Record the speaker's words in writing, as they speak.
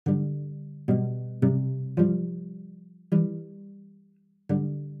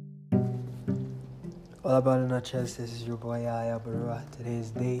All about a nutshell. This is your boy Yaya Barua. Today is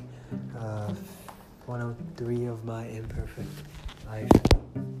day 103 of my imperfect life.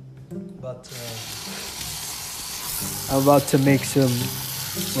 But I'm about to make some.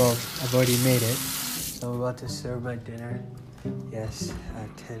 Well, I've already made it. So I'm about to serve my dinner. Yes,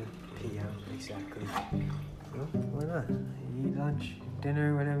 at 10 p.m. exactly. Well, why not? You eat lunch,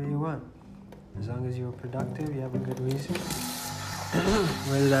 dinner, whatever you want. As long as you're productive, you have a good reason.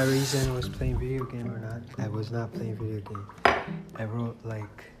 Whether that reason was playing video game or not, I was not playing video game. I wrote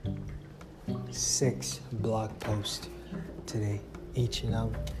like 6 blog posts today, each an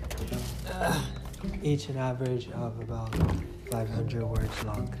average of about 500 words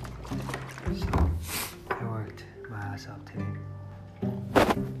long. So I worked my ass off today,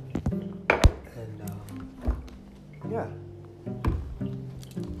 and yeah.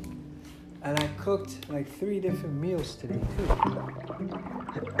 And I cooked like 3 different meals today too.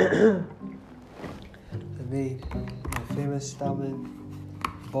 I made my famous salmon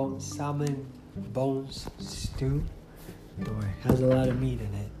bones stew. Don't worry, it has a lot of meat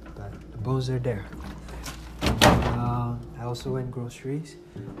in it, but the bones are there. I also went groceries.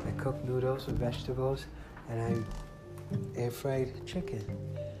 I cooked noodles with vegetables, and I air fried chicken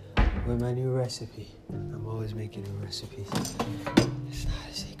with my new recipe. I'm always making new recipes. It's not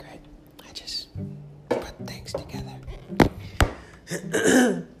a secret. I just put things together.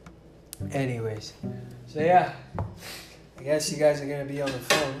 Anyways, so yeah, I guess you guys are gonna be on the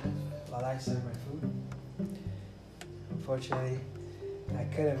phone while I serve my food. Unfortunately, I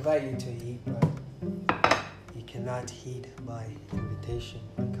could invite you to eat, but you cannot heed my invitation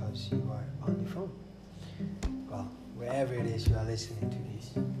because you are on the phone. Well, wherever it is you are listening to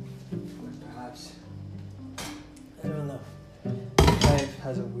these. But perhaps, I don't know. Life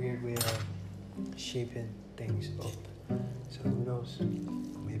has a weird way of shaping things up. So who knows?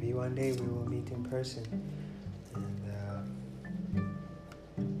 Maybe one day we will meet in person.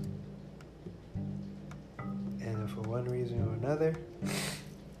 And for one reason or another,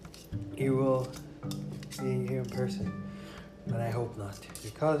 you will be here in person. But I hope not,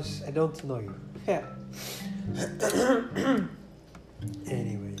 because I don't know you. Yeah.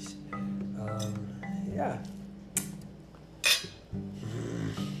 Anyways, yeah.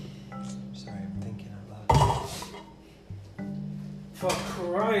 Sorry, I'm thinking out loud. For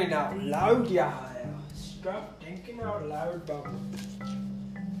crying out loud, yeah. Stop thinking out loud, Bob.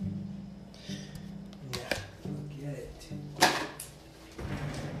 Yeah, forget it.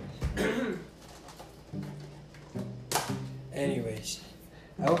 Anyways,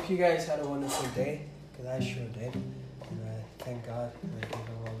 I hope you guys had a wonderful day, because I sure did. And I thank God and I give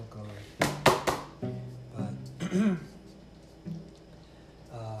him all the glory. But,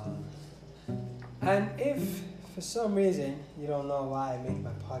 and if for some reason you don't know why I make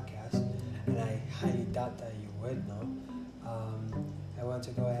my podcast, and I highly doubt that you would know, I want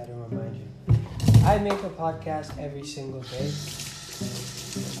to go ahead and remind you. I make a podcast every single day.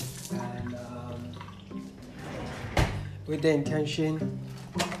 And with the intention,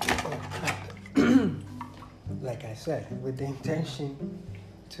 like I said, with the intention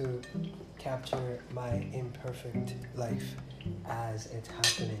to capture my imperfect life as it's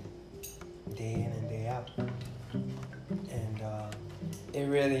happening day in and day out. And it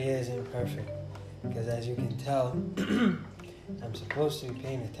really is imperfect, because as you can tell, I'm supposed to be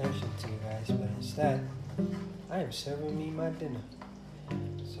paying attention to you guys, but instead, I am serving me my dinner.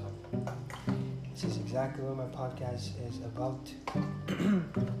 So, this is exactly what my podcast is about.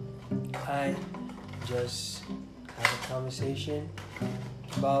 I just have a conversation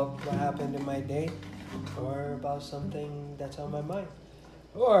about what happened in my day, or about something that's on my mind,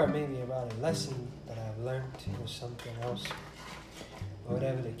 or maybe about a lesson that I've learned, or something else.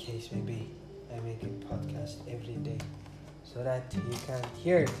 Whatever the case may be, I make a podcast every day so that you can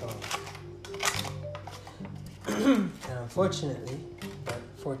hear it all. And unfortunately, but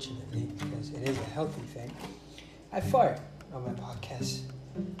fortunately, because it is a healthy thing, I fart on my podcast.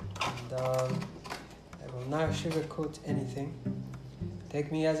 And I will not sugarcoat anything. Take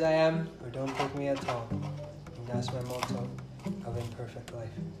me as I am, or don't take me at all. And that's my motto of imperfect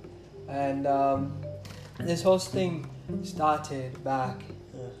life. And this whole thing started back.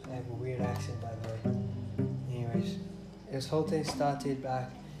 I have a weird accent, by the way. Anyways, this whole thing started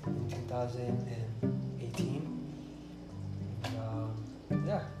back in 2018. And,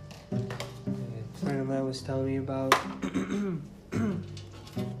 yeah. A friend of mine was telling me about.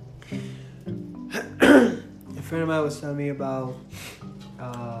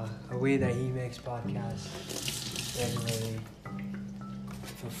 A way that he makes podcasts regularly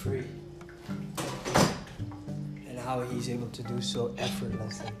for free, and how he's able to do so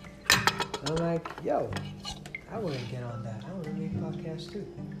effortlessly. I'm like, yo, I want to get on that. I want to make podcasts too.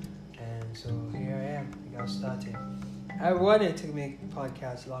 And so here I am. I got started. I wanted to make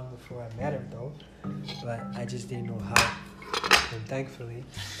podcasts long before I met her though, but I just didn't know how. And thankfully,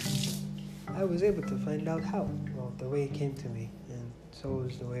 I was able to find out how. Well, the way it came to me, and so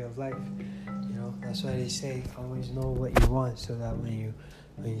is the way of life. You know, that's why they say always know what you want, so that when you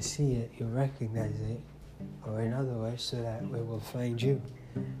see it, you recognize it, or in other words, so that it will find you.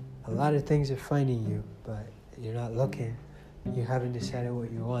 A lot of things are finding you, but you're not looking. You haven't decided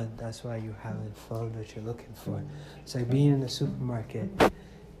what you want. That's why you haven't found what you're looking for. It's like being in the supermarket.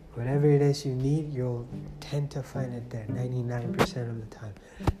 Whatever it is you need, you'll tend to find it there 99% of the time.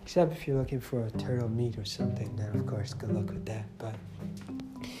 Except if you're looking for a turtle meat or something, then of course good luck with that. But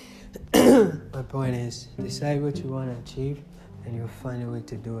my point is, decide what you want to achieve and you'll find a way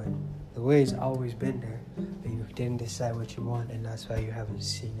to do it. The way's always been there, but you didn't decide what you want, and that's why you haven't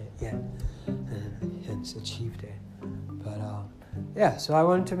seen it yet and hence achieved it. But yeah, so I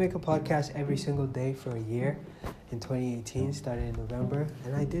wanted to make a podcast every single day for a year in 2018, started in November,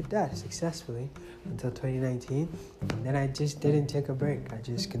 and I did that successfully until 2019, and then I just didn't take a break. I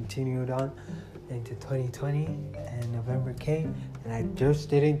just continued on into 2020, and November came, and I just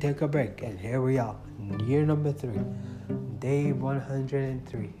didn't take a break, and here we are, year number 3, day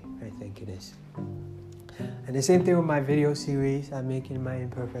 103, I think it is. And the same thing with my video series. I'm making my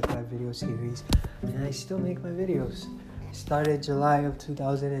Imperfect Life video series, and I still make my videos. Started July of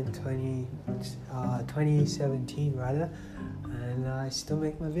 2017 rather, and I still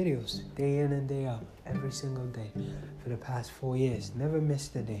make my videos day in and day out, every single day for the past 4 years. Never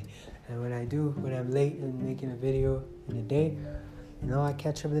missed a day. And when I'm late in making a video in a day, I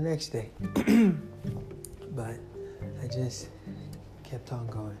catch up the next day. But I just kept on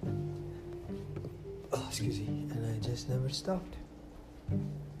going. Oh, excuse me. And I just never stopped.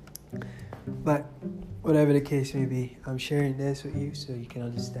 But whatever the case may be, I'm sharing this with you so you can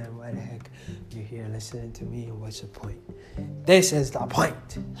understand why the heck you're here listening to me and what's the point. This is the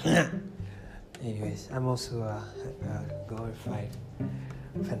point. Anyways, I'm also a glorified,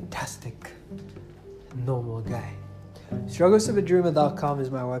 fantastic, normal guy. StrugglesOfADreamer.com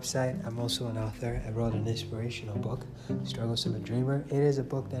is my website. I'm also an author. I wrote an inspirational book, Struggles of a Dreamer. It is a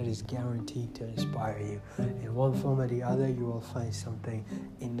book that is guaranteed to inspire you. In one form or the other, you will find something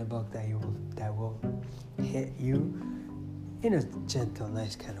in the book that will hit you in a gentle,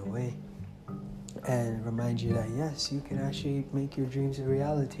 nice kind of way, and remind you that yes, you can actually make your dreams a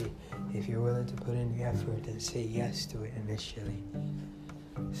reality if you're willing to put in the effort and say yes to it initially.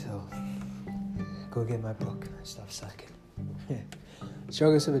 So go get my book and stop sucking.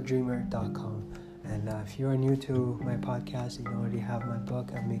 StrugglesOfADreamer.com. And if you're new to my podcast and you already have my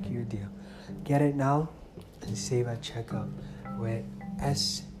book, I'll make you a deal. Get it now and save at checkout with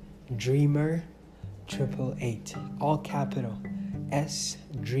SDreamer888. All capital.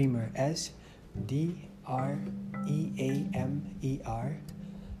 SDreamer. SDreamer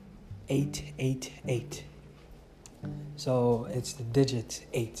 888. So it's the digit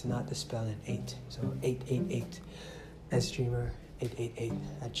 8, not the spelling 8. So 888. SDreamer 888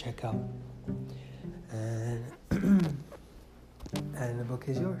 at checkout. And the book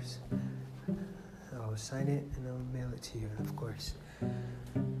is yours. I'll sign it and I'll mail it to you. And of course,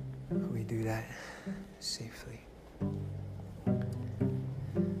 we do that safely.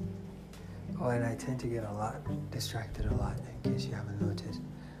 Oh, and I tend to get distracted a lot, in case you haven't noticed,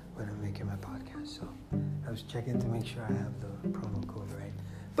 when I'm making my podcast. So I was checking to make sure I have the promo code right.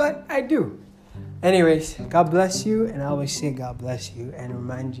 But I do. Anyways, God bless you, and I always say God bless you and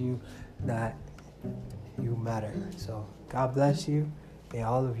remind you that you matter. So God bless you. May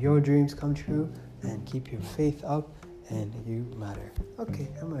all of your dreams come true, and keep your faith up, and you matter. Okay,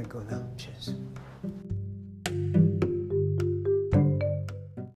 I'm gonna go now. Cheers.